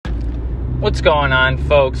What's going on,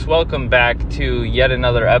 folks? Welcome back to yet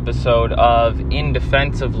another episode of In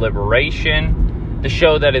Defense of Liberation, the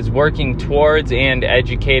show that is working towards and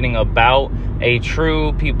educating about a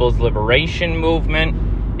true people's liberation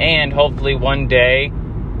movement, and hopefully one day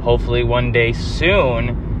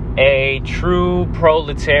soon, a true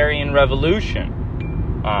proletarian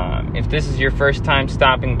revolution. If this is your first time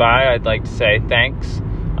stopping by, I'd like to say thanks.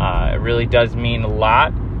 It really does mean a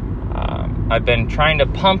lot. I've been trying to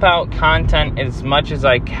pump out content as much as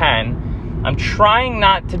I can. I'm trying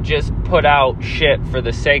not to just put out shit for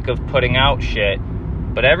the sake of putting out shit,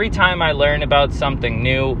 but every time I learn about something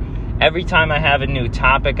new, every time I have a new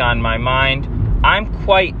topic on my mind, I'm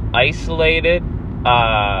quite isolated,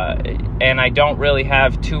 and I don't really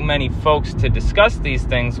have too many folks to discuss these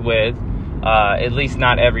things with, at least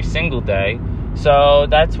not every single day. So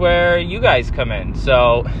that's where you guys come in.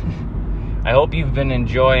 So I hope you've been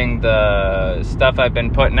enjoying the stuff I've been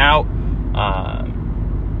putting out.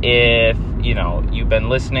 If, you've been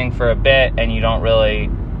listening for a bit and you don't really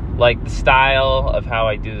like the style of how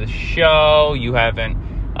I do the show, you haven't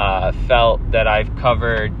felt that I've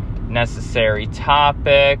covered necessary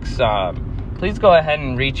topics, please go ahead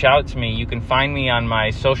and reach out to me. You can find me on my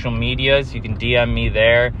social medias. You can DM me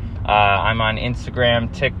there. I'm on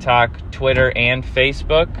Instagram, TikTok, Twitter, and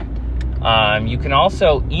Facebook. You can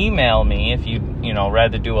also email me if you'd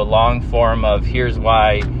rather do a long form of here's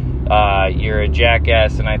why you're a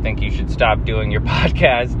jackass and I think you should stop doing your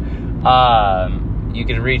podcast. You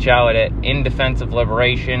can reach out at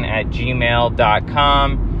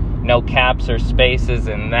indefenseofliberation@gmail.com. No caps or spaces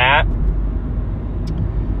in that.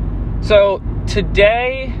 So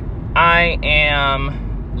today I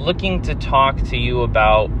am looking to talk to you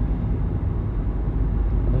about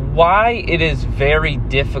why it is very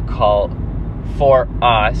difficult for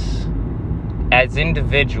us as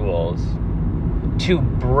individuals to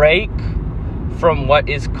break from what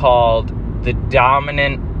is called the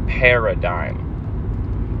dominant paradigm.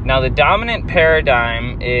 Now, the dominant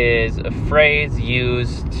paradigm is a phrase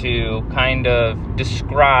used to kind of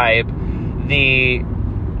describe the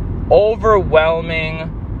overwhelming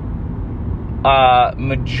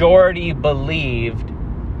majority believed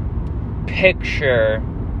picture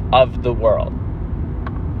of the world.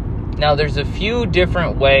 Now, there's a few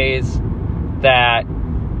different ways that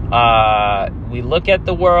we look at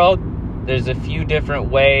the world. There's a few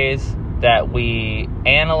different ways that we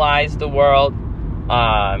analyze the world.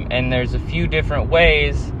 And there's a few different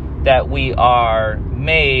ways that we are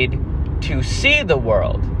made to see the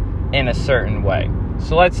world in a certain way.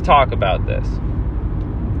 So let's talk about this.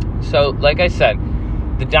 So, like I said,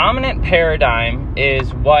 the dominant paradigm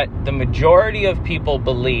is what the majority of people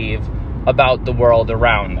believe about the world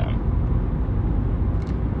around them.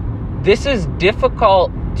 This is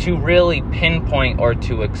difficult to really pinpoint or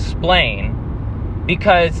to explain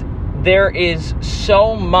because there is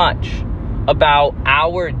so much about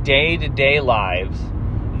our day-to-day lives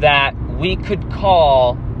that we could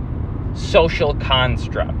call social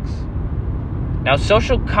constructs. Now,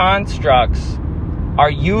 social constructs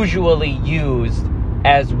are usually used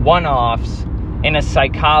as one-offs in a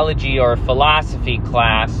psychology or philosophy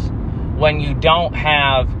class when you don't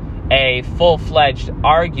have a full-fledged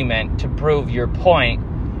argument to prove your point.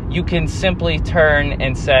 You can simply turn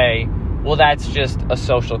and say, well, that's just a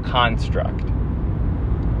social construct.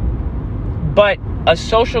 But a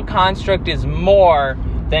social construct is more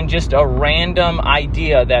than just a random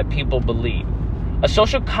idea that people believe. A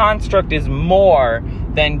social construct is more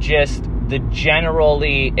than just the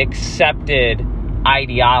generally accepted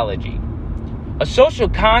ideology. A social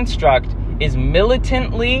construct is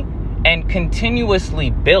militantly and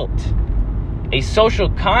continuously built. A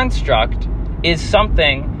social construct is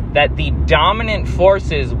something that the dominant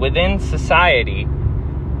forces within society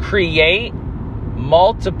create,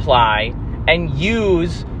 multiply, and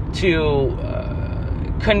use to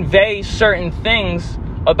convey certain things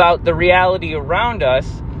about the reality around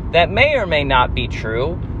us that may or may not be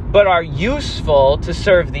true, but are useful to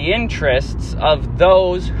serve the interests of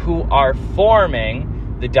those who are forming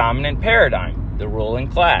the dominant paradigm, the ruling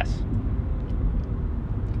class.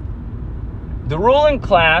 The ruling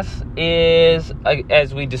class is,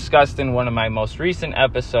 as we discussed in one of my most recent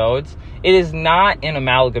episodes, it is not an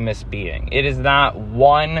amalgamous being. It is not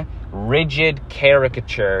one rigid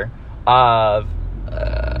caricature of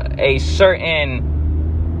a certain,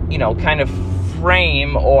 kind of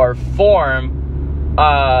frame or form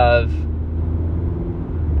of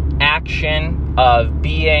action, of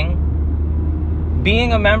being.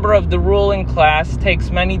 Being a member of the ruling class takes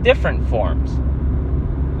many different forms.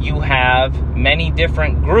 You have many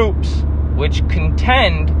different groups which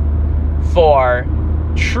contend for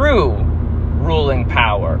true ruling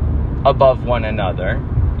power above one another.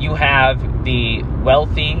 You have the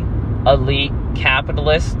wealthy, elite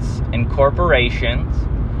capitalists and corporations.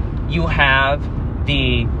 You have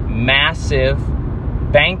the massive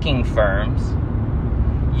banking firms.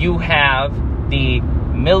 You have the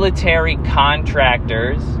military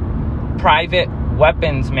contractors, private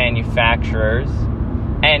weapons manufacturers,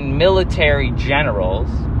 and military generals.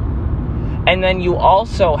 And then you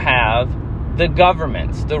also have the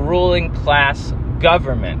governments, the ruling class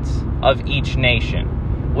governments of each nation,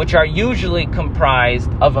 which are usually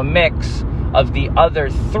comprised of a mix of the other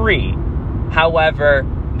three. However,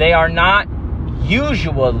 they are not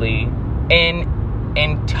usually in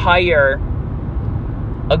entire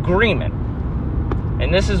agreement.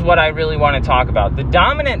 And this is what I really want to talk about. The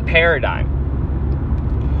dominant paradigm,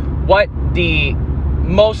 what the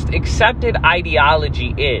most accepted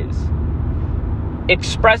ideology is,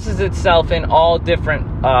 expresses itself in all different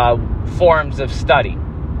forms of study.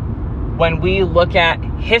 When we look at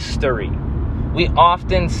history, we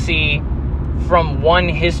often see from one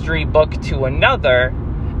history book to another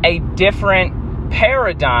a different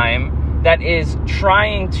paradigm that is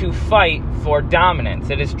trying to fight for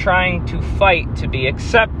dominance. It is trying to fight to be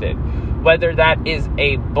accepted. Whether that is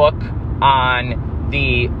a book on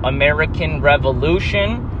the American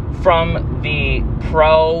Revolution from the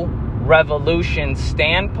pro-revolution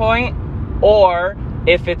standpoint, or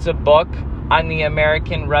if it's a book on the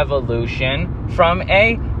American Revolution from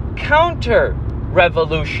a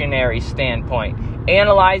counter-revolutionary standpoint,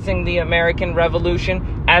 analyzing the American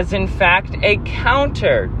Revolution as in fact a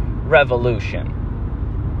counter-revolution.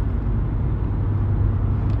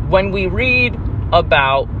 When we read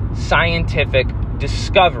about scientific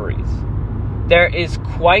discoveries, there is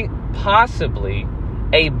quite possibly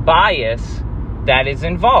a bias that is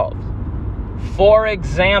involved. For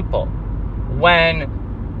example, when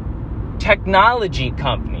technology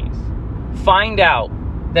companies find out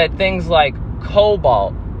that things like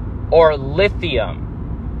cobalt or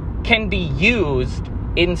lithium can be used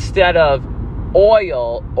instead of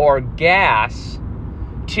oil or gas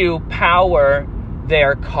to power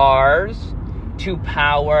their cars, to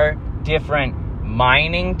power different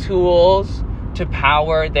mining tools, to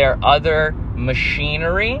power their other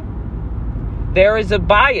machinery, there is a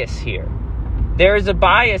bias here. There is a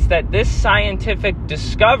bias that this scientific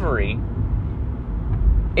discovery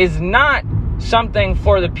is not something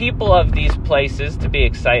for the people of these places to be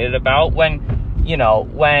excited about when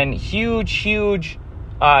huge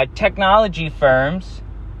technology firms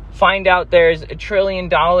find out there's $1 trillion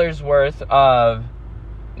worth of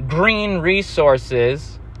green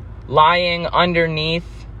resources lying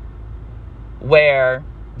underneath where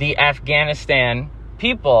the Afghanistan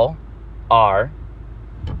people are.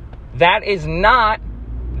 That is not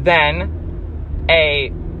then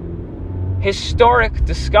a historic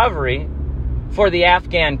discovery for the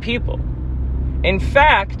Afghan people. In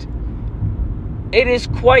fact, it is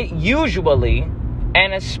quite usually,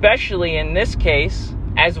 and especially in this case,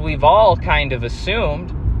 as we've all kind of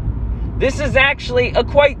assumed, this is actually a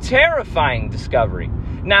quite terrifying discovery.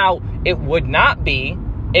 Now, it would not be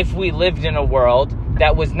if we lived in a world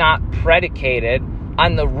that was not predicated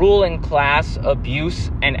on the ruling class abuse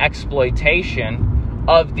and exploitation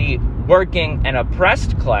of the working and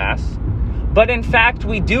oppressed class. But in fact,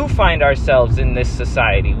 we do find ourselves in this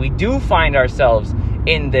society. We do find ourselves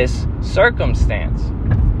in this circumstance.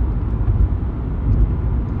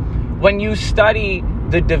 When you study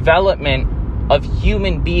the development of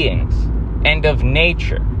human beings and of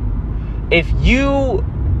nature, if you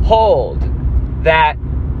hold that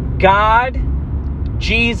God,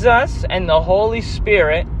 Jesus, and the Holy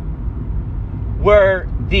Spirit were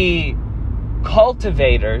the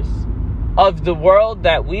cultivators of the world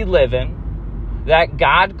that we live in, that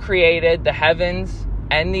God created the heavens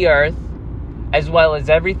and the earth, as well as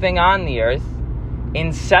everything on the earth,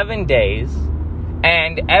 in 7 days,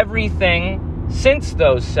 and everything since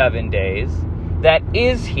those 7 days that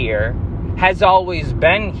is here has always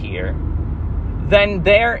been here, then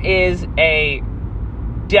there is a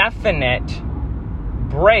definite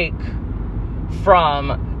break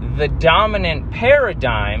from the dominant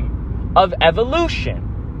paradigm of evolution.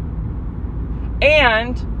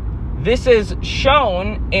 And this is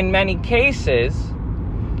shown in many cases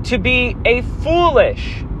to be a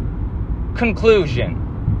foolish conclusion.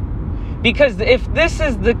 Because if this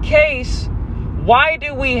is the case, why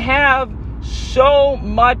do we have so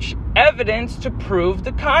much evidence to prove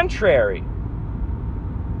the contrary?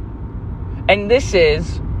 And this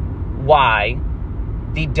is why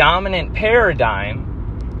the dominant paradigm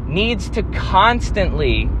needs to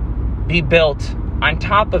constantly be built on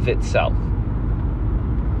top of itself.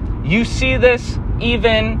 You see this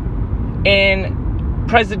even in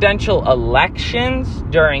presidential elections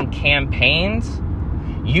during campaigns.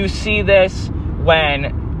 You see this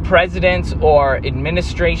when presidents or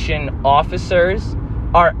administration officers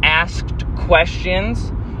are asked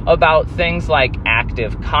questions about things like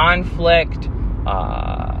active conflict,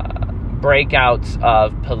 breakouts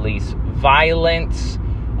of police violence,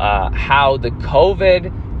 how the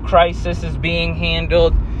COVID crisis is being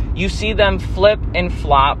handled. You see them flip and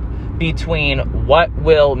flop between what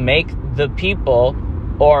will make the people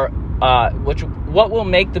what will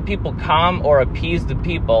make the people calm or appease the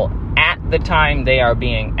people at the time they are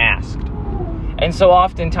being asked. And so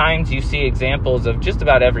oftentimes you see examples of just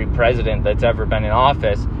about every president that's ever been in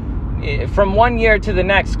office from one year to the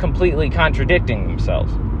next completely contradicting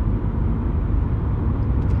themselves.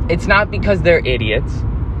 It's not because they're idiots.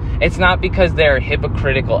 It's not because they're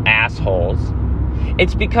hypocritical assholes.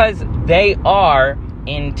 It's because they are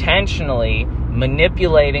intentionally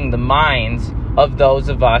manipulating the minds of those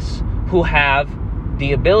of us who have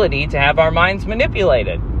the ability to have our minds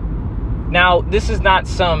manipulated. Now, this is not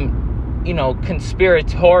some,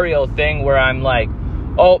 conspiratorial thing where I'm like,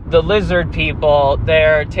 oh, the lizard people,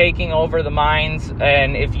 they're taking over the minds,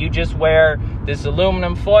 and if you just wear this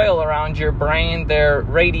aluminum foil around your brain, their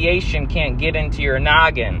radiation can't get into your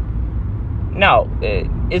noggin. No,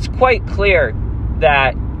 it's quite clear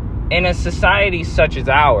that in a society such as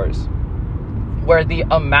ours, where the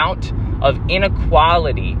amount of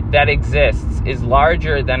inequality that exists is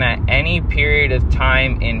larger than at any period of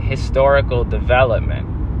time in historical development,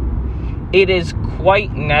 it is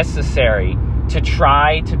quite necessary to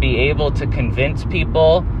try to be able to convince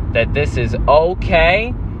people that this is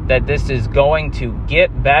okay, that this is going to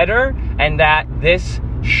get better, and that this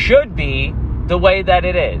should be the way that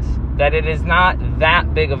it is not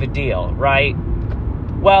that big of a deal, right?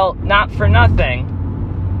 Well, not for nothing,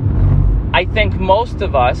 I think most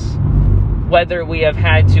of us, whether we have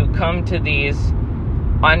had to come to these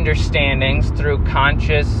understandings through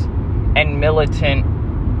conscious and militant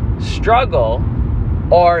struggle,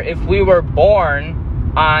 or if we were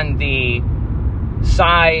born on the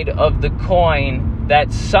side of the coin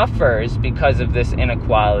that suffers because of this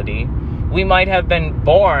inequality, we might have been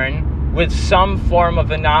born with some form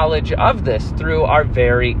of a knowledge of this through our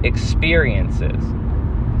very experiences.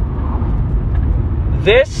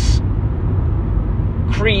 This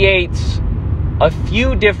creates a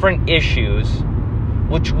few different issues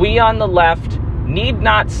which we on the left need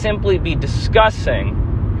not simply be discussing,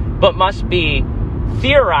 but must be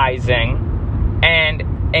theorizing and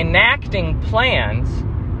enacting plans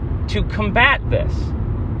to combat this.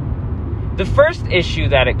 The first issue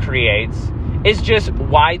that it creates is just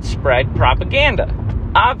widespread propaganda.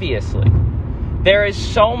 Obviously, there is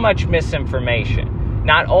so much misinformation,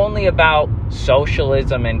 not only about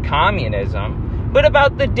socialism and communism, but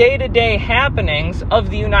about the day-to-day happenings of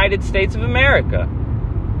the United States of America.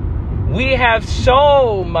 We have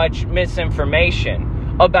so much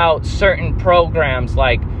misinformation about certain programs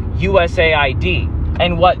like USAID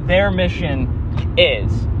and what their mission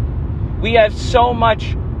is. We have so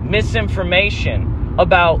much misinformation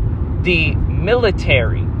about the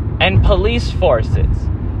military and police forces,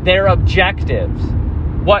 their objectives,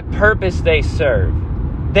 what purpose they serve,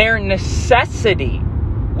 their necessity.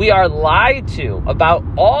 We are lied to about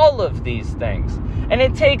all of these things. And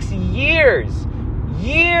it takes years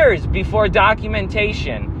before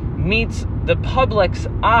documentation meets the public's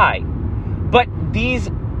eye. But these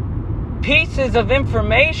pieces of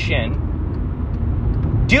information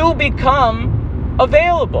do become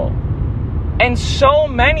available. And so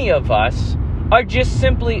many of us are just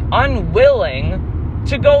simply unwilling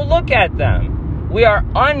to go look at them. We are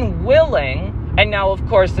unwilling, and now of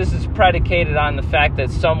course this is predicated on the fact that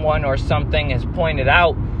someone or something has pointed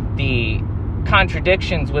out the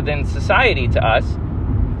contradictions within society to us,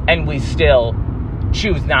 and we still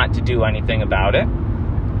choose not to do anything about it.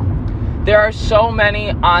 There are so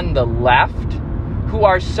many on the left who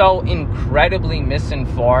are so incredibly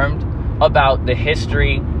misinformed about the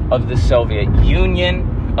history of the Soviet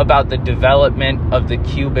Union, about the development of the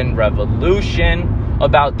Cuban Revolution,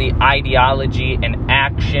 about the ideology and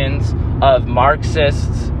actions of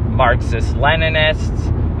Marxists,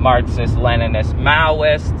 Marxist-Leninists, Marxist-Leninist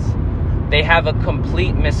Maoists. They have a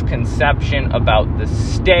complete misconception about the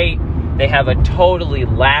state. They have a totally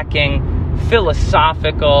lacking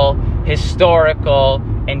philosophical, historical,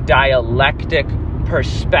 and dialectic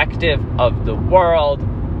perspective of the world.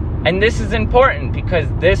 And this is important because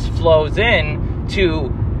this flows in to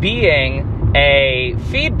being a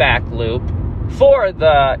feedback loop for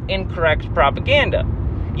the incorrect propaganda.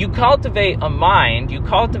 You cultivate a mind, you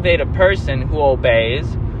cultivate a person who obeys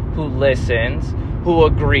who listens, who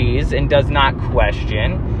agrees and does not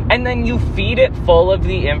question, and then you feed it full of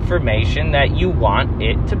the information that you want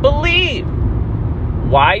it to believe.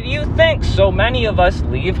 Why do you think so many of us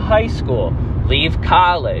leave high school, leave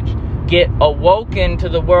college, get awoken to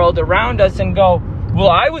the world around us and go, well,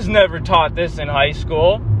 I was never taught this in high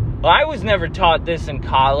school. I was never taught this in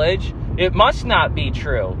college. It must not be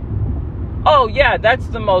true. Oh, yeah, that's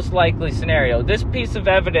the most likely scenario. This piece of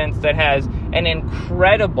evidence that has an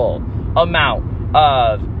incredible amount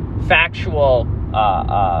of factual,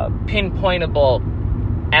 pinpointable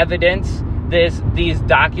evidence, these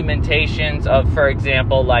documentations of, for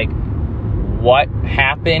example, like what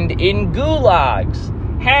happened in gulags.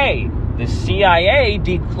 Hey, the CIA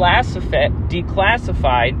declassified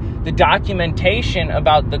the documentation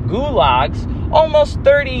about the gulags almost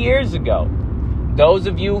 30 years ago. Those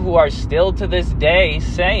of you who are still to this day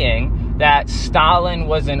saying that Stalin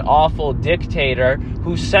was an awful dictator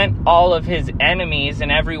who sent all of his enemies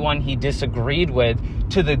and everyone he disagreed with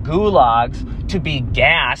to the gulags to be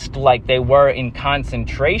gassed like they were in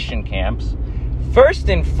concentration camps, first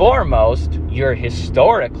and foremost, you're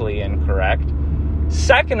historically incorrect.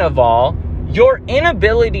 Second of all, your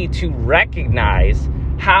inability to recognize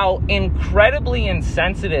how incredibly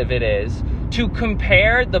insensitive it is to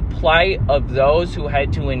compare the plight of those who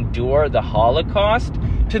had to endure the Holocaust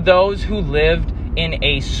to those who lived in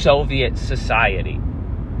a Soviet society.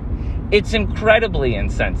 It's incredibly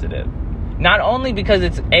insensitive. Not only because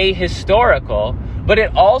it's ahistorical, but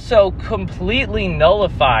it also completely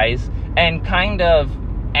nullifies and kind of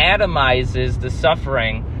atomizes the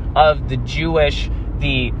suffering of the Jewish,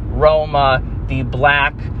 the Roma, the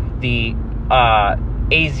Black, the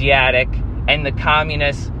Asiatic, and the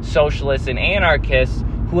communists, socialists, and anarchists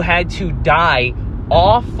who had to die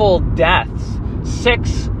awful deaths.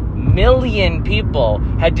 6 million people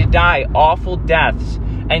had to die awful deaths.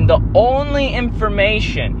 And the only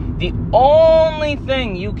information, the only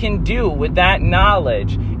thing you can do with that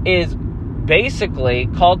knowledge is basically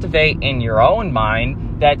cultivate in your own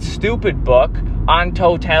mind that stupid book on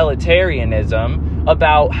totalitarianism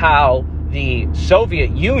about how the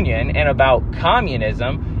Soviet Union and about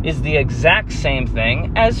communism is the exact same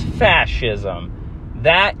thing as fascism.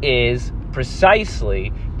 That is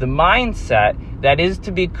precisely the mindset that is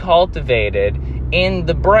to be cultivated in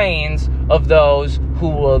the brains of those who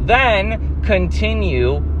will then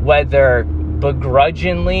continue, whether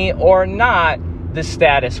begrudgingly or not, the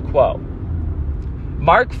status quo.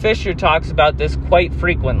 Mark Fisher talks about this quite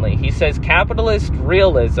frequently. He says capitalist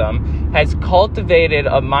realism has cultivated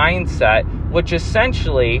a mindset which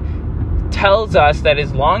essentially tells us that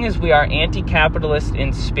as long as we are anti-capitalist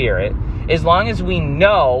in spirit, as long as we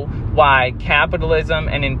know why capitalism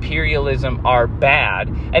and imperialism are bad,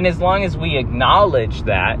 and as long as we acknowledge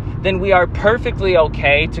that, then we are perfectly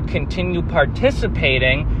okay to continue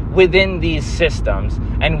participating within these systems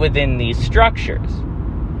and within these structures.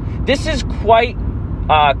 This is quite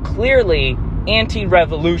clearly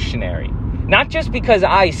anti-revolutionary. Not just because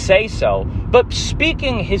I say so, but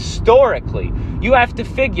speaking historically, you have to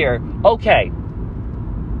figure, okay,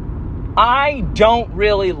 I don't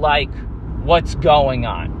really like what's going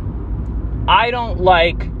on. I don't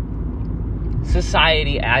like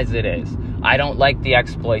society as it is. I don't like the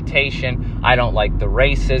exploitation. I don't like the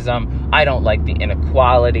racism. I don't like the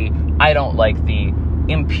inequality. I don't like the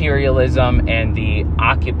imperialism and the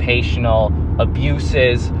occupational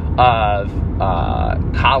abuses of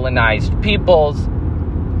colonized peoples.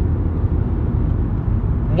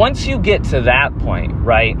 Once you get to that point,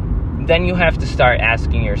 right, then you have to start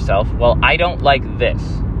asking yourself, well, I don't like this.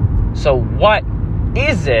 So what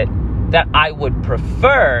is it that I would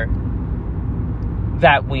prefer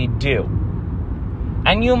that we do?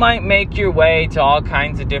 And you might make your way to all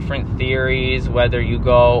kinds of different theories, whether you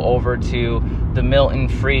go over to the Milton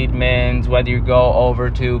Friedmans, whether you go over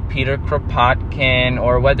to Peter Kropotkin,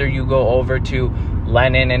 or whether you go over to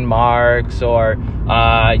Lenin and Marx, or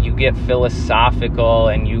you get philosophical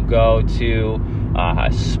and you go to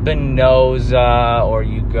Spinoza, or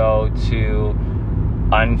you go to,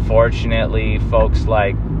 unfortunately, folks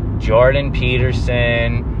like Jordan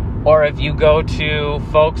Peterson, or if you go to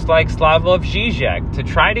folks like Slavoj Žižek to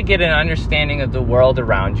try to get an understanding of the world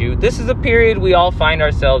around you. This is a period we all find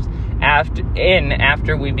ourselves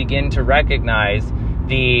after we begin to recognize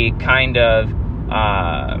the kind of,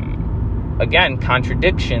 again,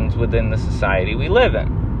 contradictions within the society we live in.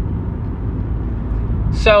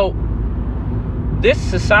 So, this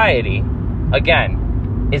society,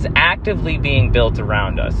 again, is actively being built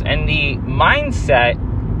around us. And the mindset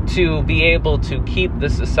to be able to keep the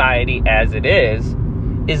society as it is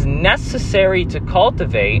necessary to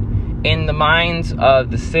cultivate in the minds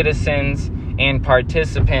of the citizens and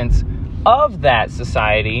participants of that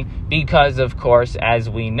society, because, of course, as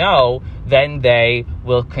we know, then they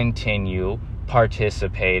will continue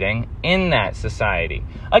participating in that society.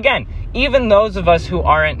 Again, even those of us who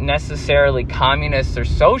aren't necessarily communists or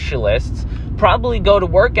socialists probably go to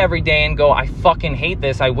work every day and go, I fucking hate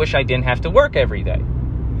this. I wish I didn't have to work every day.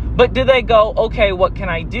 But do they go, okay, what can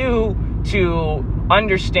I do to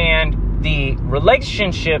understand the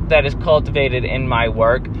relationship that is cultivated in my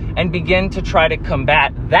work and begin to try to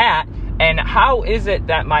combat that? And how is it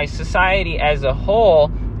that my society as a whole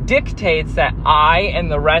dictates that I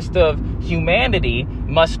and the rest of humanity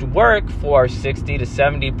must work for 60 to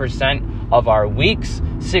 70% of our weeks,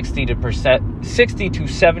 60 to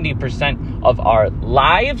 70% of our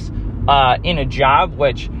lives in a job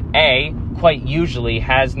which, quite usually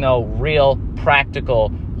has no real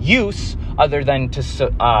practical use other than to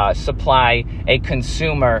supply a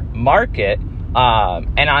consumer market.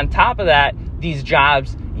 And on top of that, these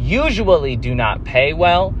jobs usually do not pay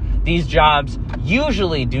well. These jobs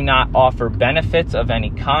usually do not offer benefits of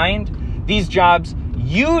any kind. These jobs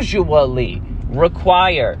usually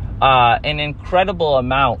require an incredible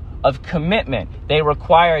amount of commitment. They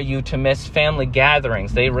require you to miss family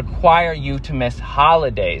gatherings. They require you to miss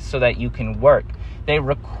holidays so that you can work. They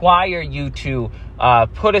require you to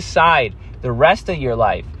put aside the rest of your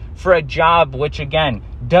life for a job which, again,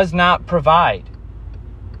 does not provide.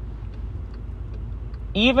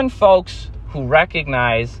 Even folks who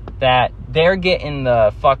recognize that they're getting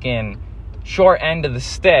the fucking short end of the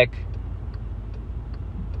stick,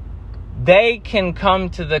 they can come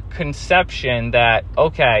to the conception that,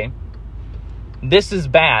 okay, this is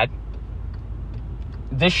bad.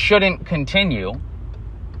 This shouldn't continue.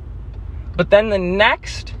 But then the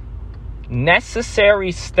next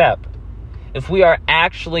necessary step, if we are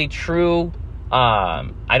actually true,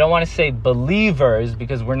 I don't want to say believers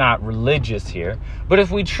because we're not religious here, but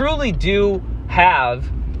if we truly do have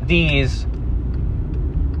these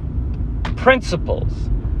principles,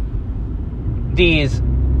 these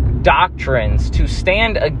doctrines to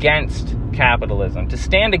stand against capitalism, to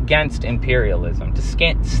stand against imperialism, to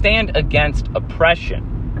stand against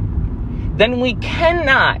oppression, then we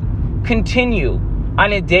cannot continue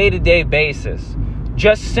on a day-to-day basis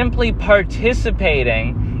just simply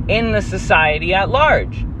participating in the society at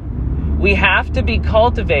large. We have to be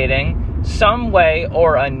cultivating some way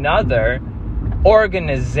or another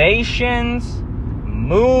organizations,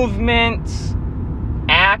 movements,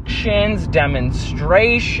 actions,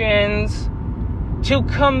 demonstrations to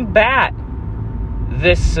combat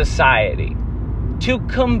this society, to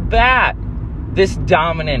combat this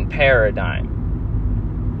dominant paradigm.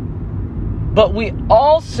 But we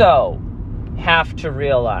also have to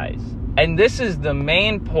realize, and this is the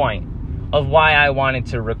main point of why I wanted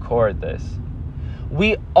to record this,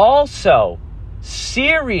 we also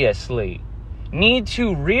seriously need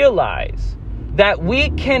to realize that we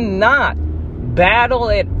cannot battle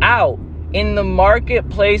it out in the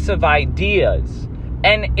marketplace of ideas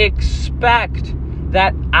and expect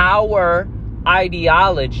that our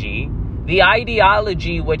ideology, the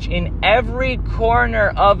ideology which in every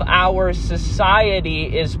corner of our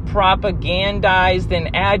society is propagandized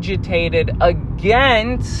and agitated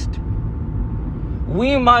against,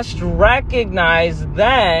 we must recognize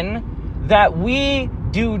then that we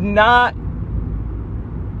do not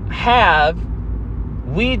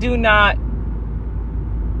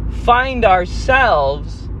find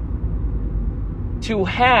ourselves to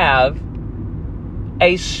have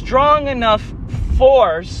a strong enough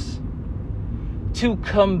force to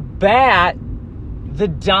combat the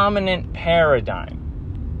dominant paradigm.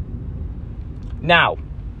 Now,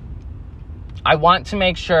 I want to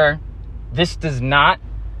make sure this does not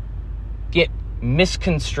get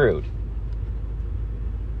misconstrued.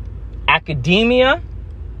 Academia,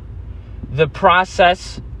 the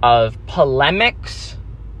process of polemics,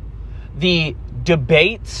 the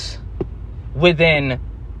debates within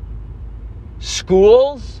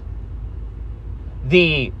schools,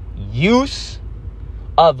 the use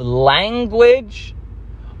of language,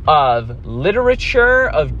 of literature,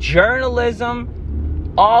 of journalism,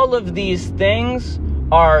 all of these things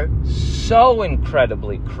are so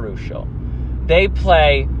incredibly crucial. They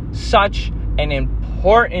play such an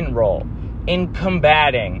important role in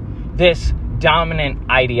combating this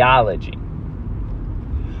dominant ideology.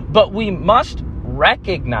 But we must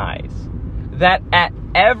recognize that at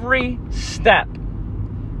every step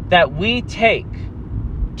that we take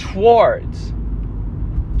towards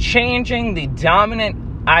changing the dominant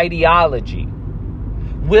ideology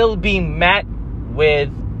will be met with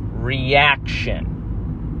reaction.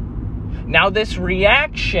 Now, this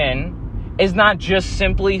reaction is not just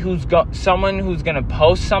simply someone who's going to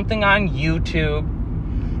post something on YouTube.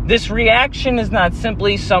 This reaction is not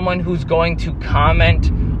simply someone who's going to comment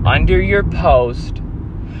under your post,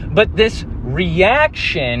 but this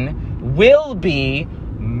reaction will be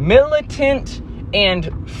militant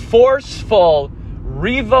and forceful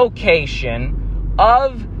revocation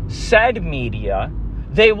of said media.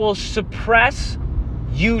 They will suppress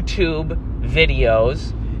YouTube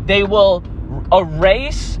videos. They will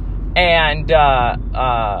erase and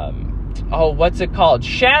shadow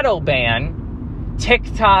ban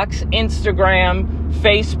TikToks, Instagram,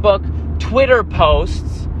 Facebook, Twitter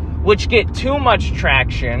posts, which get too much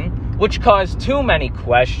traction, which cause too many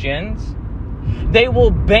questions. They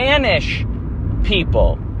will banish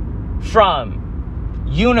people from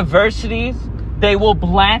universities. They will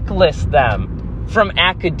blacklist them from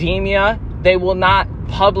academia. They will not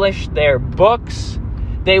publish their books.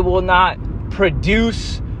 They will not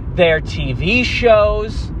produce their TV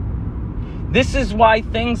shows. This is why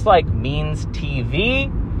things like Means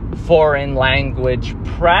TV, Foreign Language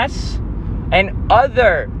Press, and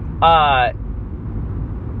other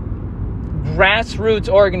grassroots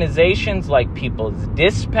organizations like People's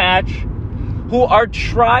Dispatch, who are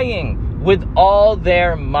trying with all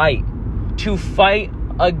their might to fight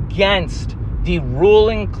against the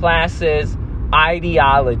ruling class's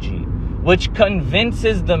ideology, which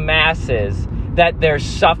convinces the masses that their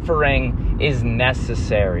suffering is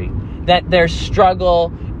necessary, that their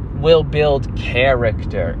struggle will build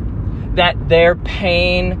character, that their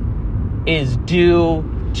pain is due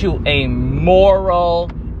to a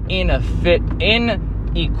moral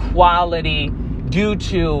inequality, due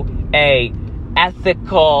to a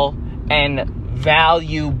ethical and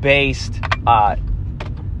value-based,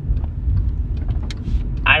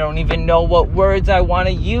 I don't even know what words I want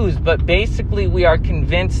to use, but basically we are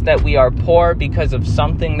convinced that we are poor because of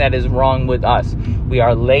something that is wrong with us. We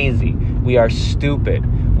are lazy. We are stupid.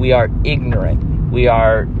 We are ignorant. We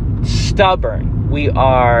are stubborn. We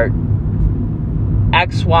are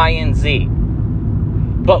X, Y, and Z.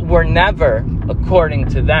 But we're never, according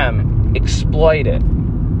to them, exploited.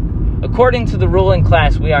 According to the ruling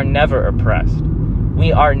class, we are never oppressed.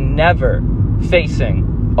 We are never facing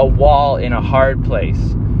a wall in a hard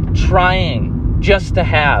place, trying just to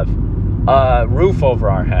have a roof over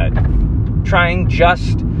our head, trying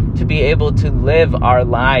just to be able to live our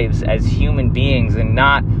lives as human beings and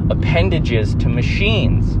not appendages to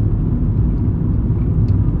machines.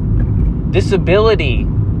 This ability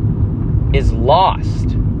is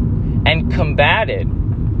lost and combated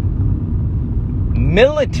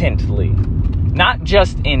militantly, not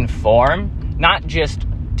just in form, not just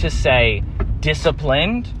to say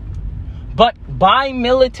disciplined, but by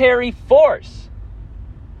military force.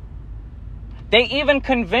 They even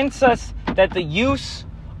convince us that the use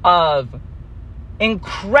of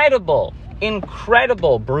incredible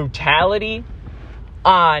brutality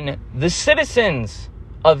on the citizens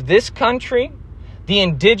of this country, the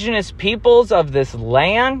indigenous peoples of this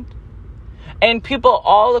land, and people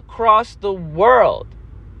all across the world.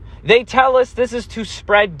 They tell us this is to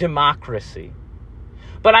spread democracy.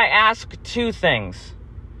 But I ask two things.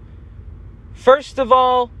 First of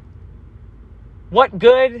all, what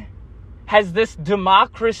good has this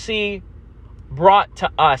democracy brought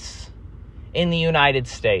to us in the United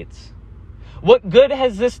States? What good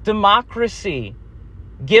has this democracy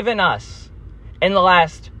given us in the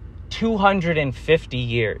last 250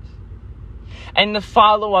 years? And the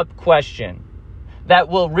follow-up question that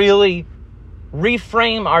will really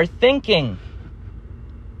reframe our thinking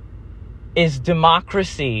is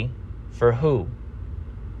democracy for who?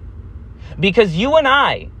 Because you and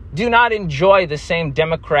I do not enjoy the same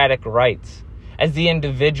democratic rights as the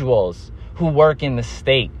individuals who work in the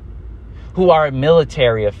state, who are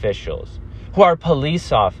military officials, who are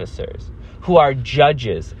police officers, who are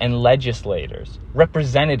judges and legislators,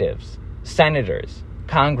 representatives, senators,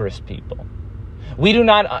 congresspeople. We do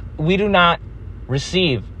not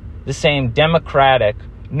receive the same democratic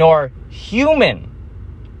nor human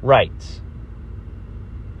rights.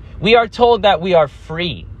 We are told that we are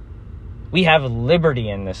free. We have liberty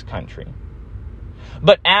in this country.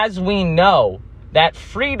 But as we know, that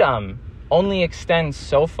freedom only extends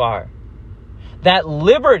so far. That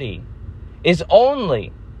liberty is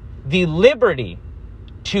only the liberty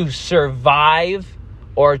to survive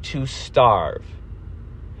or to starve.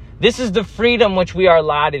 This is the freedom which we are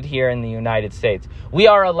allotted here in the United States. We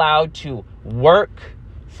are allowed to work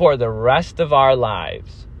for the rest of our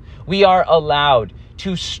lives. We are allowed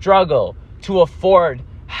to struggle to afford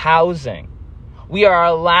housing. We are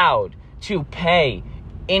allowed to pay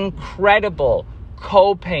incredible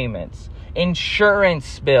co-payments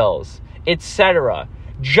insurance bills, etc.,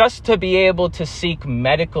 just to be able to seek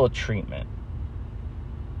medical treatment.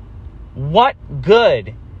 What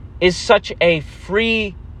good is such a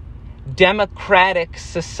free, democratic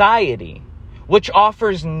society which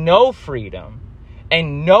offers no freedom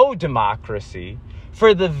and no democracy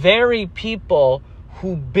for the very people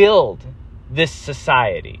who build this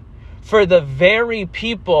society, for the very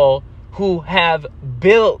people who have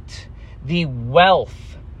built the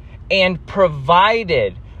wealth and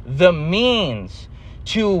provided the means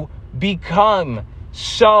to become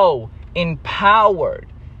so empowered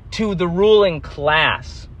to the ruling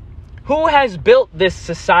class? Who has built this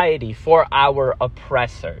society for our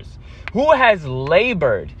oppressors? Who has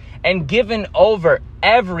labored and given over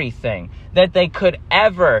everything that they could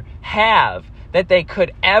ever have, that they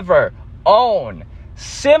could ever own,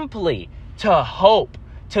 simply to hope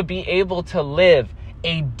to be able to live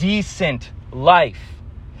a decent life?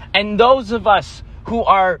 And those of us who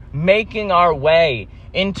are making our way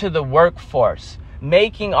into the workforce,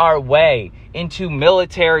 making our way into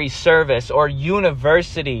military service or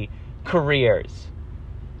university careers,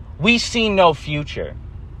 we see no future.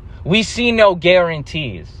 We see no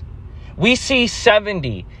guarantees. We see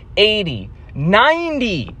 70, 80,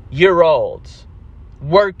 90-year-olds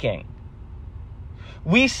working.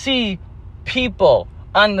 We see people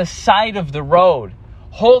on the side of the road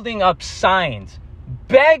holding up signs,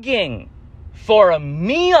 begging for a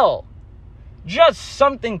meal, just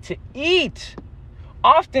something to eat,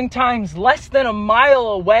 oftentimes less than a mile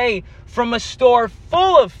away from a store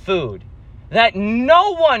full of food that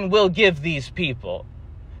no one will give these people,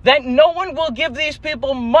 that no one will give these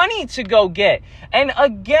people money to go get. And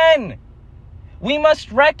again, we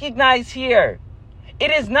must recognize here,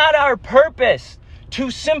 it is not our purpose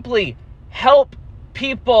to simply help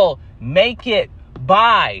people make it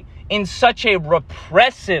by in such a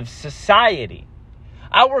repressive society.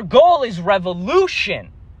 Our goal is revolution.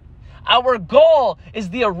 Our goal is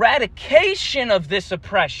the eradication of this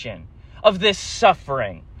oppression, of this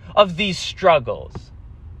suffering, of these struggles.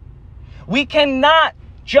 We cannot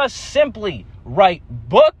just simply write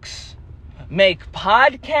books, make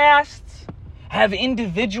podcasts, have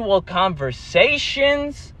individual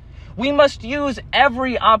conversations. We must use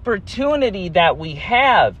every opportunity that we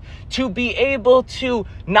have to be able to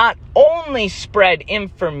not only spread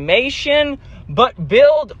information, but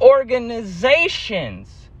build organizations.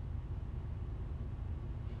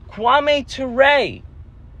 Kwame Ture,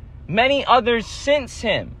 many others since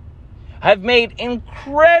him, have made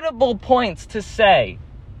incredible points to say,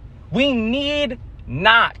 we need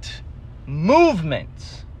not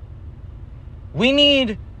movements. We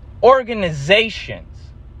need organizations.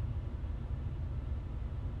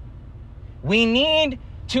 We need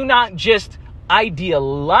to not just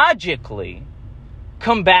ideologically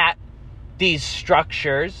combat these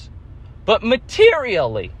structures, but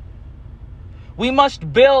materially. We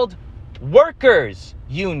must build workers'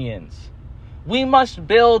 unions. We must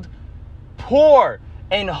build poor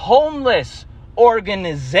and homeless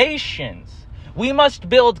organizations. We must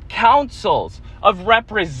build councils of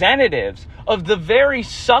representatives of the very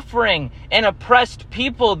suffering and oppressed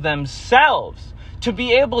people themselves to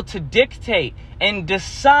be able to dictate and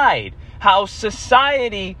decide how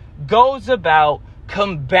society goes about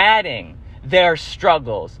combating their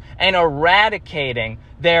struggles and eradicating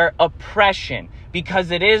their oppression,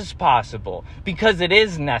 because it is possible, because it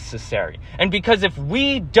is necessary, and because if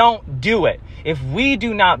we don't do it, if we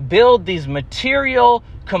do not build these material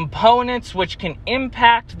components which can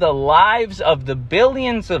impact the lives of the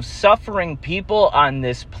billions of suffering people on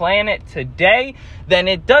this planet today, then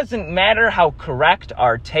it doesn't matter how correct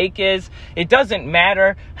our take is. It doesn't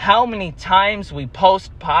matter how many times we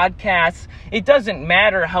post podcasts. It doesn't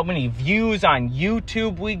matter how many views on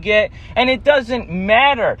YouTube we get. And it doesn't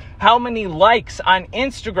matter how many likes on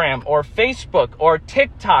Instagram or Facebook or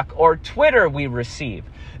TikTok or Twitter we receive.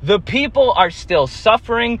 The people are still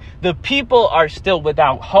suffering. The people are still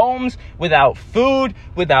without homes, without food,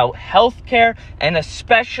 without health care, and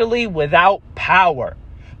especially without power.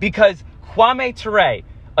 Because Kwame Ture,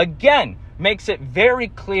 again, makes it very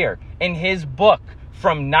clear in his book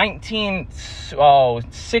from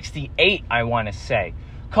 1968, I want to say,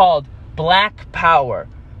 called Black Power,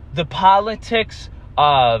 The Politics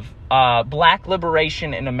of Black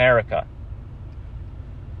Liberation in America.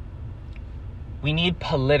 We need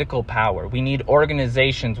political power. We need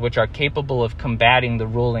organizations which are capable of combating the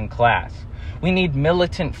ruling class. We need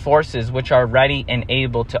militant forces which are ready and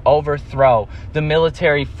able to overthrow the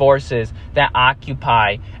military forces that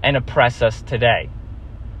occupy and oppress us today.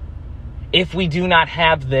 If we do not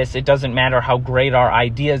have this, it doesn't matter how great our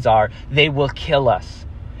ideas are, they will kill us.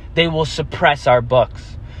 They will suppress our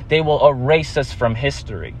books. They will erase us from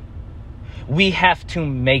history. We have to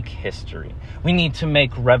make history. We need to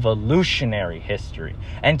make revolutionary history.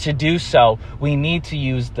 And to do so, we need to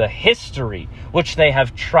use the history which they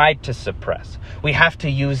have tried to suppress. We have to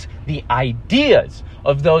use the ideas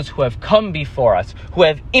of those who have come before us, who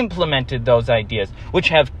have implemented those ideas, which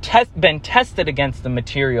have been tested against the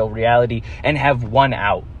material reality and have won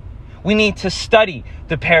out. We need to study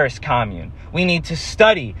the Paris Commune. We need to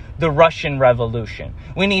study the Russian Revolution.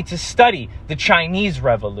 We need to study the Chinese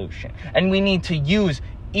Revolution. And we need to use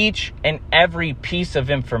each and every piece of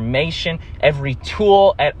information, every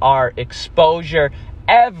tool at our exposure,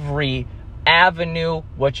 every avenue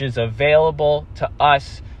which is available to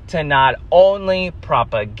us to not only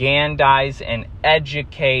propagandize and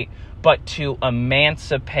educate, but to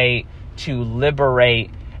emancipate, to liberate,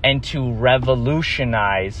 and to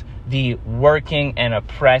revolutionize the working and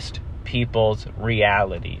oppressed people's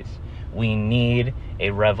realities. We need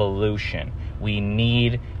a revolution. We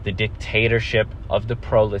need the dictatorship of the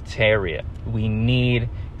proletariat. We need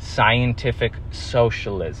scientific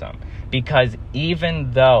socialism. Because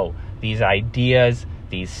even though these ideas,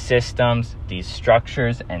 these systems, these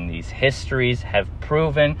structures, and these histories have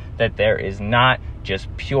proven that there is not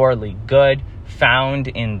just purely good found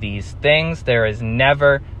in these things, there is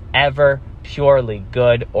never, ever purely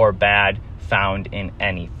good or bad found in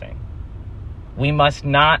anything. We must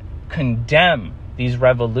not condemn these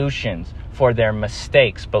revolutions for their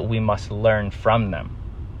mistakes, but we must learn from them.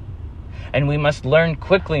 And we must learn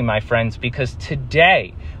quickly, my friends, because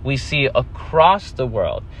today we see across the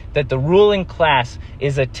world that the ruling class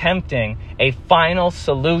is attempting a final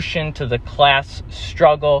solution to the class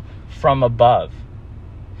struggle from above.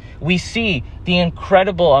 We see the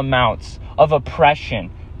incredible amounts of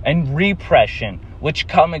oppression and repression which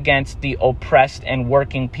come against the oppressed and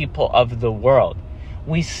working people of the world.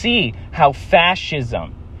 We see how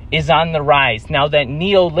fascism is on the rise now that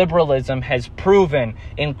neoliberalism has proven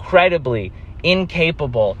incredibly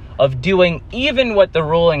incapable of doing even what the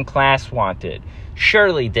ruling class wanted.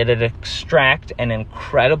 Surely did it extract an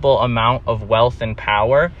incredible amount of wealth and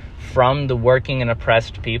power from the working and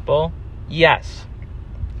oppressed people? Yes.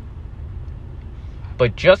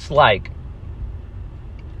 But just like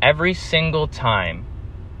every single time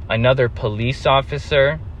another police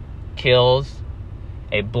officer kills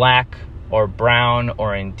a black or brown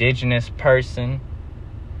or indigenous person,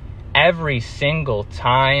 every single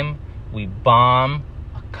time we bomb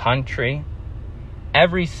a country,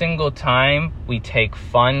 every single time we take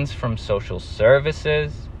funds from social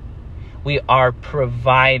services, we are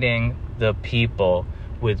providing the people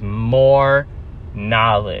with more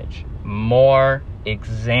knowledge, more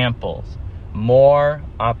examples, more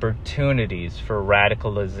opportunities for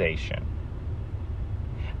radicalization.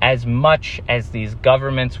 As much as these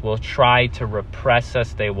governments will try to repress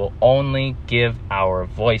us, they will only give our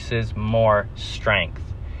voices more strength.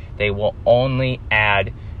 They will only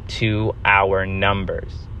add to our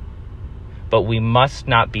numbers. But we must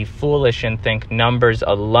not be foolish and think numbers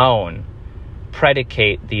alone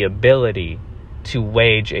predicate the ability to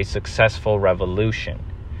wage a successful revolution.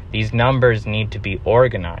 These numbers need to be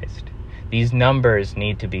organized. These numbers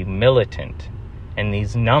need to be militant. And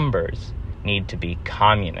these numbers need to be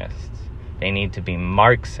communists. They need to be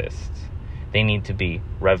Marxists. They need to be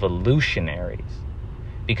revolutionaries.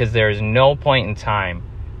 Because there is no point in time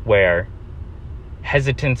where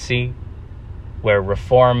hesitancy, where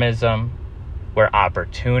reformism, where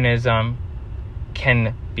opportunism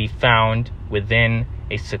can be found within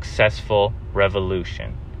a successful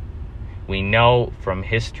revolution. We know from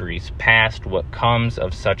history's past what comes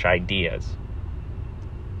of such ideas.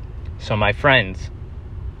 So, my friends,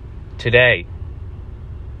 today,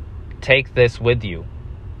 take this with you.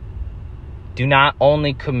 Do not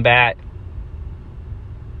only combat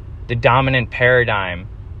the dominant paradigm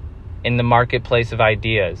in the marketplace of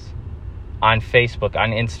ideas on Facebook,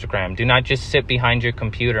 on Instagram. Do not just sit behind your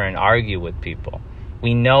computer and argue with people.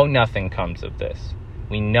 We know nothing comes of this.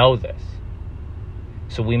 We know this.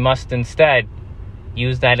 So we must instead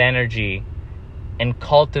use that energy and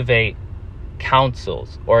cultivate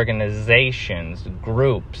councils, organizations,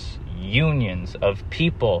 groups, unions of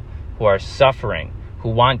people who are suffering, who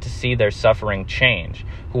want to see their suffering change,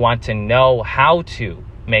 who want to know how to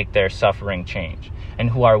make their suffering change, and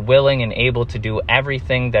who are willing and able to do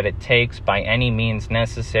everything that it takes by any means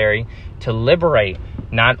necessary to liberate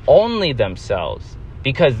not only themselves,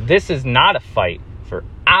 because this is not a fight for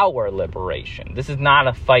our liberation. This is not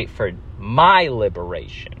a fight for my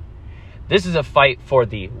liberation. This is a fight for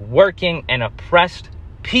the working and oppressed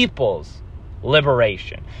people's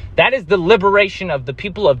liberation. That is the liberation of the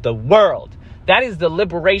people of the world. That is the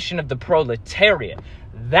liberation of the proletariat.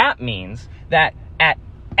 That means that at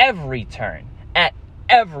every turn, at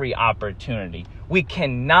every opportunity, we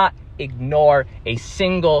cannot ignore a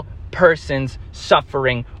single person's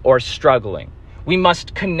suffering or struggling. We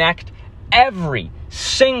must connect every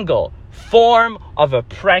single form of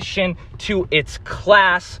oppression to its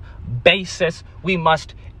class basis. We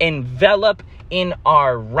must envelop in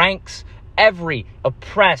our ranks every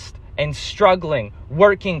oppressed and struggling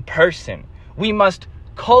working person. We must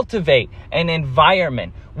cultivate an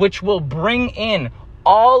environment which will bring in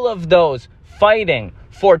all of those fighting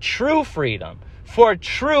for true freedom, for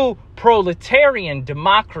true proletarian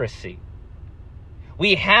democracy.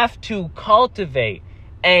 We have to cultivate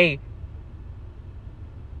a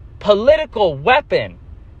political weapon,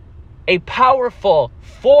 a powerful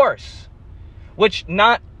force, which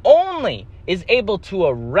not only is able to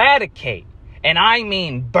eradicate, and I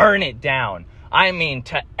mean burn it down, I mean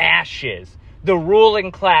to ashes, the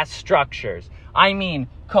ruling class structures, I mean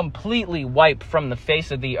completely wipe from the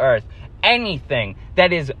face of the earth anything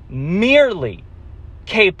that is merely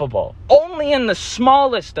capable, only in the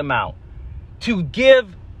smallest amount, to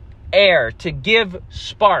give air, to give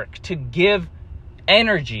spark, to give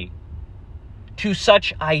energy to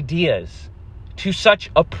such ideas, to such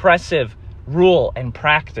oppressive rule and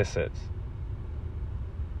practices.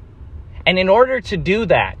 And in order to do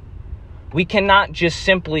that, we cannot just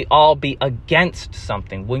simply all be against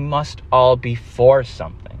something. We must all be for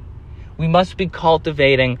something. We must be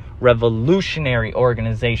cultivating revolutionary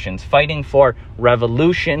organizations, fighting for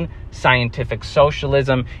revolution, scientific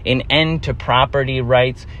socialism, an end to property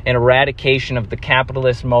rights, an eradication of the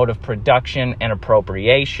capitalist mode of production and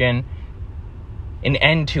appropriation, an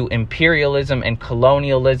end to imperialism and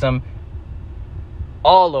colonialism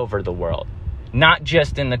all over the world, not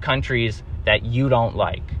just in the countries that you don't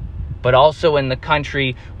like, but also in the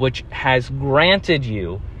country which has granted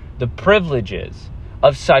you the privileges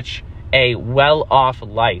of such a well-off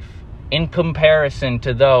life in comparison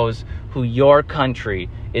to those who your country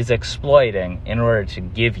is exploiting in order to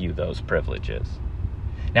give you those privileges.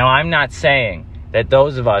 Now, I'm not saying that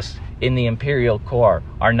those of us in the imperial core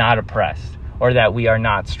are not oppressed or that we are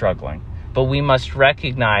not struggling, but we must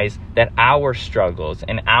recognize that our struggles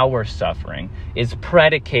and our suffering is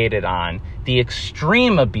predicated on the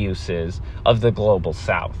extreme abuses of the global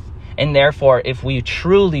South. And therefore, if we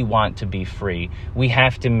truly want to be free, we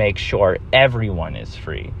have to make sure everyone is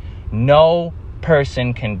free. No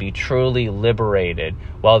person can be truly liberated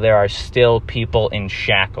while there are still people in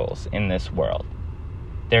shackles in this world.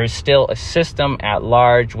 There is still a system at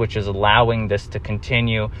large which is allowing this to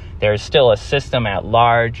continue. There is still a system at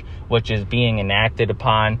large which is being enacted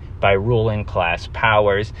upon by ruling class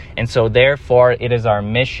powers. And so therefore, it is our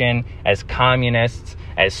mission as communists,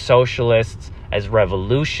 as socialists, as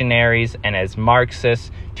revolutionaries, and as Marxists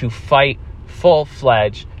to fight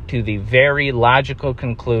full-fledged to the very logical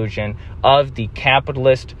conclusion of the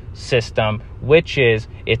capitalist system, which is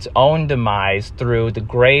its own demise through the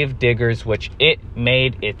grave diggers which it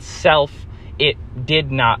made itself. It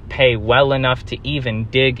did not pay well enough to even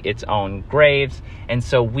dig its own graves, and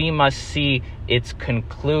so we must see its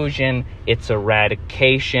conclusion, its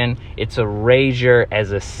eradication, its erasure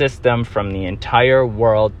as a system from the entire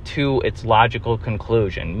world to its logical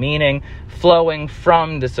conclusion, meaning flowing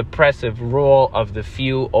from the suppressive rule of the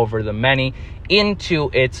few over the many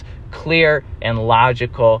into its clear and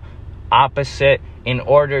logical opposite in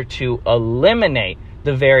order to eliminate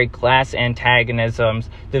the very class antagonisms,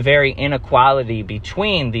 the very inequality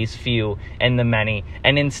between these few and the many,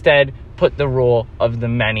 and instead put the rule of the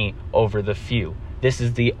many over the few. This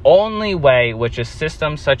is the only way which a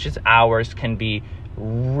system such as ours can be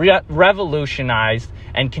revolutionized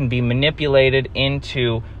and can be manipulated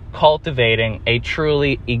into cultivating a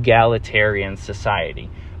truly egalitarian society.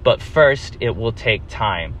 But first, it will take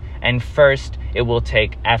time, and first, it will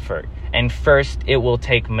take effort. And first, it will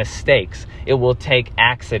take mistakes. It will take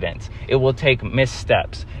accidents. It will take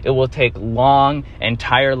missteps. It will take long and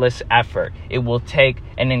tireless effort. It will take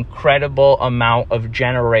an incredible amount of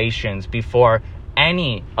generations before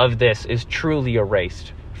any of this is truly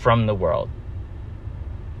erased from the world.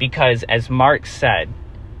 Because as Marx said,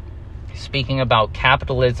 speaking about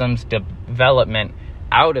capitalism's development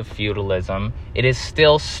out of feudalism, it is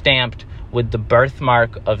still stamped with the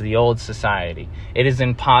birthmark of the old society. It is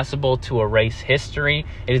impossible to erase history.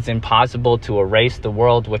 It is impossible to erase the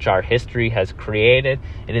world which our history has created.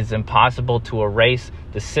 It is impossible to erase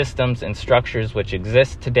the systems and structures which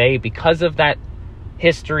exist today because of that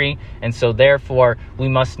history. And so therefore, we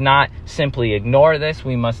must not simply ignore this.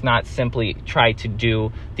 We must not simply try to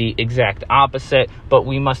do the exact opposite, but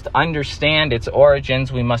we must understand its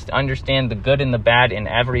origins. We must understand the good and the bad in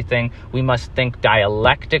everything. We must think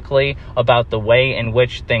dialectically about the way in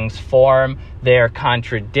which things form, their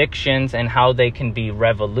contradictions, and how they can be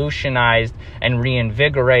revolutionized and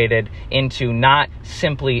reinvigorated into not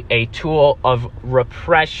simply a tool of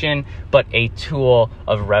repression, but a tool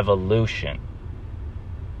of revolution.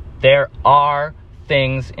 There are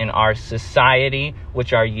things in our society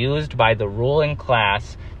which are used by the ruling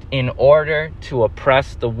class in order to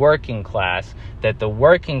oppress the working class, that the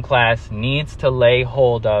working class needs to lay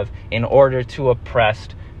hold of in order to oppress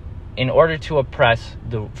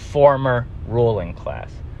the former ruling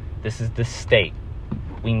class. This is the state.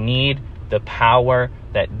 We need the power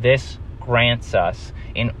that this grants us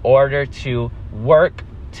in order to work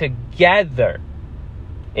together,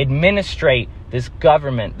 administrate this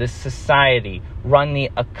government, this society, run the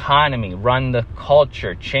economy, run the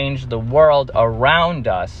culture, change the world around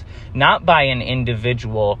us, not by an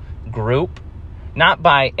individual group, not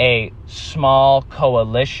by a small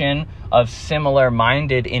coalition of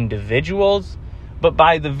similar-minded individuals, but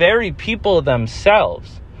by the very people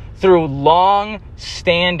themselves, through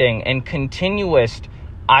long-standing and continuous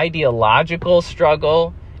ideological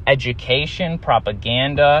struggle, education,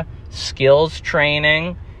 propaganda, skills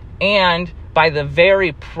training, and by the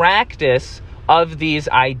very practice of these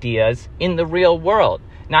ideas in the real world.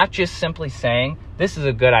 Not just simply saying, this is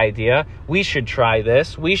a good idea, we should try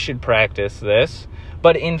this, we should practice this,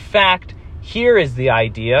 but in fact, here is the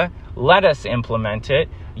idea, let us implement it,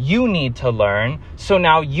 you need to learn, so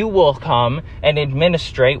now you will come and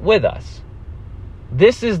administrate with us.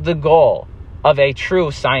 This is the goal of a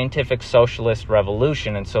true scientific socialist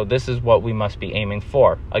revolution, and so this is what we must be aiming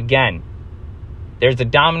for. Again, there's a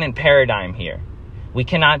dominant paradigm here. We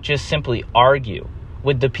cannot just simply argue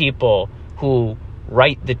with the people who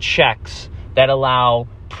write the checks that allow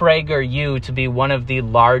PragerU to be one of the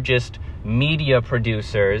largest media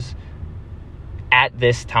producers at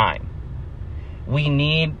this time. We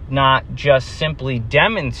need not just simply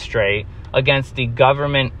demonstrate against the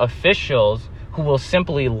government officials who will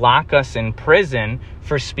simply lock us in prison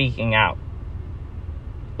for speaking out.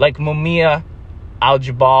 Like Mumia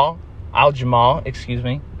Al-Jamal,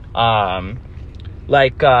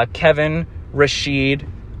 like Kevin Rashid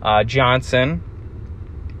Johnson,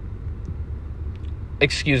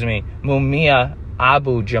 Mumia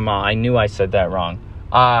Abu Jamal. I knew I said that wrong.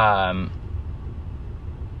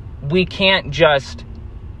 We can't just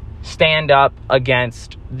stand up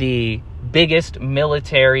against the biggest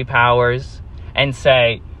military powers and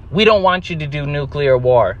say, we don't want you to do nuclear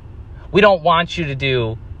war. We don't want you to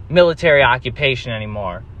do military occupation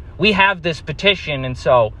anymore. We have this petition, and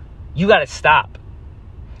so you got to stop.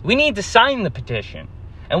 We need to sign the petition,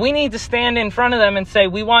 and we need to stand in front of them and say,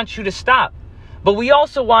 we want you to stop. But we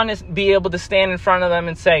also want to be able to stand in front of them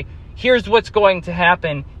and say, here's what's going to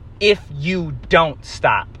happen if you don't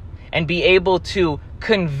stop, and be able to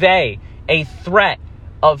convey a threat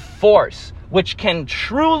of force which can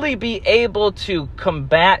truly be able to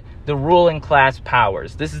combat the ruling class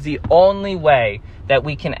powers. This is the only way that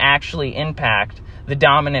we can actually impact the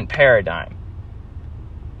dominant paradigm.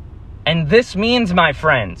 And this means, my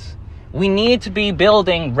friends, we need to be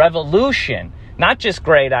building revolution, not just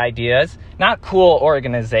great ideas, not cool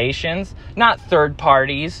organizations, not third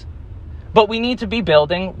parties, but we need to be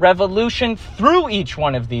building revolution through each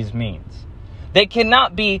one of these means. They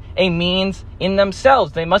cannot be a means in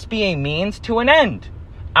themselves. They must be a means to an end.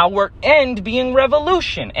 Our end being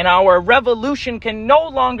revolution. And our revolution can no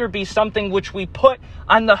longer be something which we put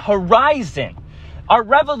on the horizon. Our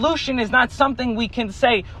revolution is not something we can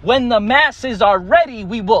say, when the masses are ready,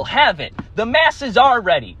 we will have it. The masses are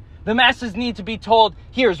ready. The masses need to be told,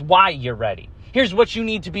 here's why you're ready. Here's what you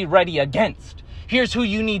need to be ready against. Here's who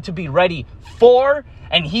you need to be ready for,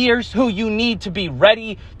 and here's who you need to be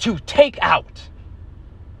ready to take out.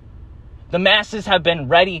 The masses have been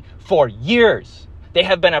ready for years. They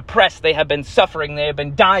have been oppressed, they have been suffering, they have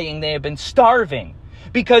been dying, they have been starving.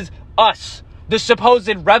 Because us, the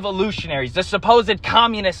supposed revolutionaries, the supposed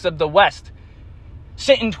communists of the West,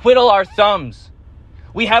 sit and twiddle our thumbs.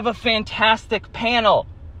 We have a fantastic panel,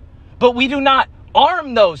 but we do not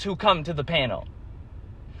arm those who come to the panel.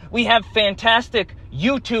 We have fantastic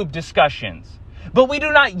YouTube discussions, but we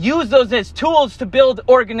do not use those as tools to build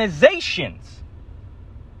organizations.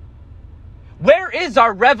 Where is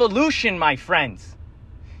our revolution, my friends?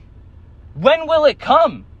 When will it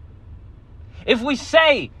come? If we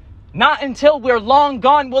say, not until we're long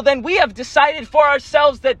gone, well then we have decided for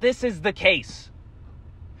ourselves that this is the case.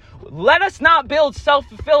 Let us not build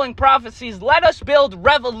self-fulfilling prophecies. Let us build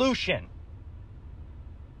revolution.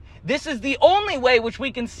 This is the only way which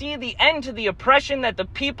we can see the end to the oppression that the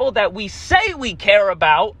people that we say we care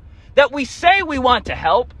about, that we say we want to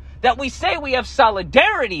help, that we say we have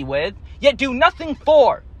solidarity with, yet do nothing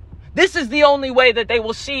for. This is the only way that they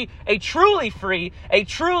will see a truly free, a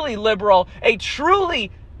truly liberal, a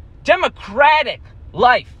truly democratic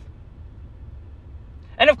life.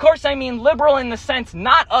 And of course, I mean liberal in the sense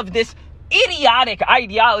not of this idiotic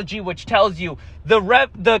ideology which tells you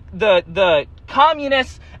the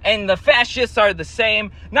communists and the fascists are the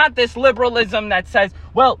same. Not this liberalism that says,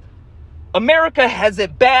 well, America has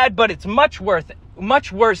it bad, but it's much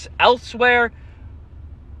worse elsewhere.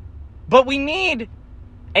 But we need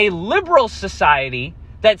a liberal society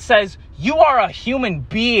that says you are a human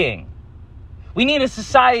being. We need a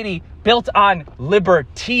society built on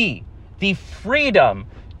liberty, the freedom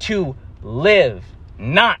to live,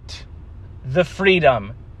 not the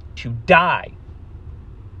freedom to die.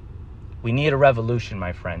 We need a revolution,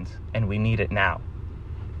 my friends, and we need it now.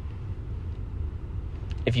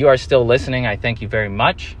 If you are still listening, I thank you very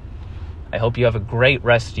much. I hope you have a great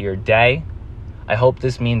rest of your day. I hope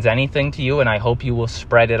this means anything to you, and I hope you will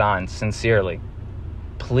spread it on sincerely.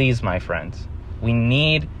 Please, my friends, we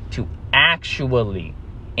need to actually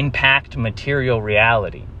impact material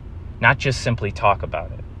reality, not just simply talk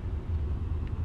about it.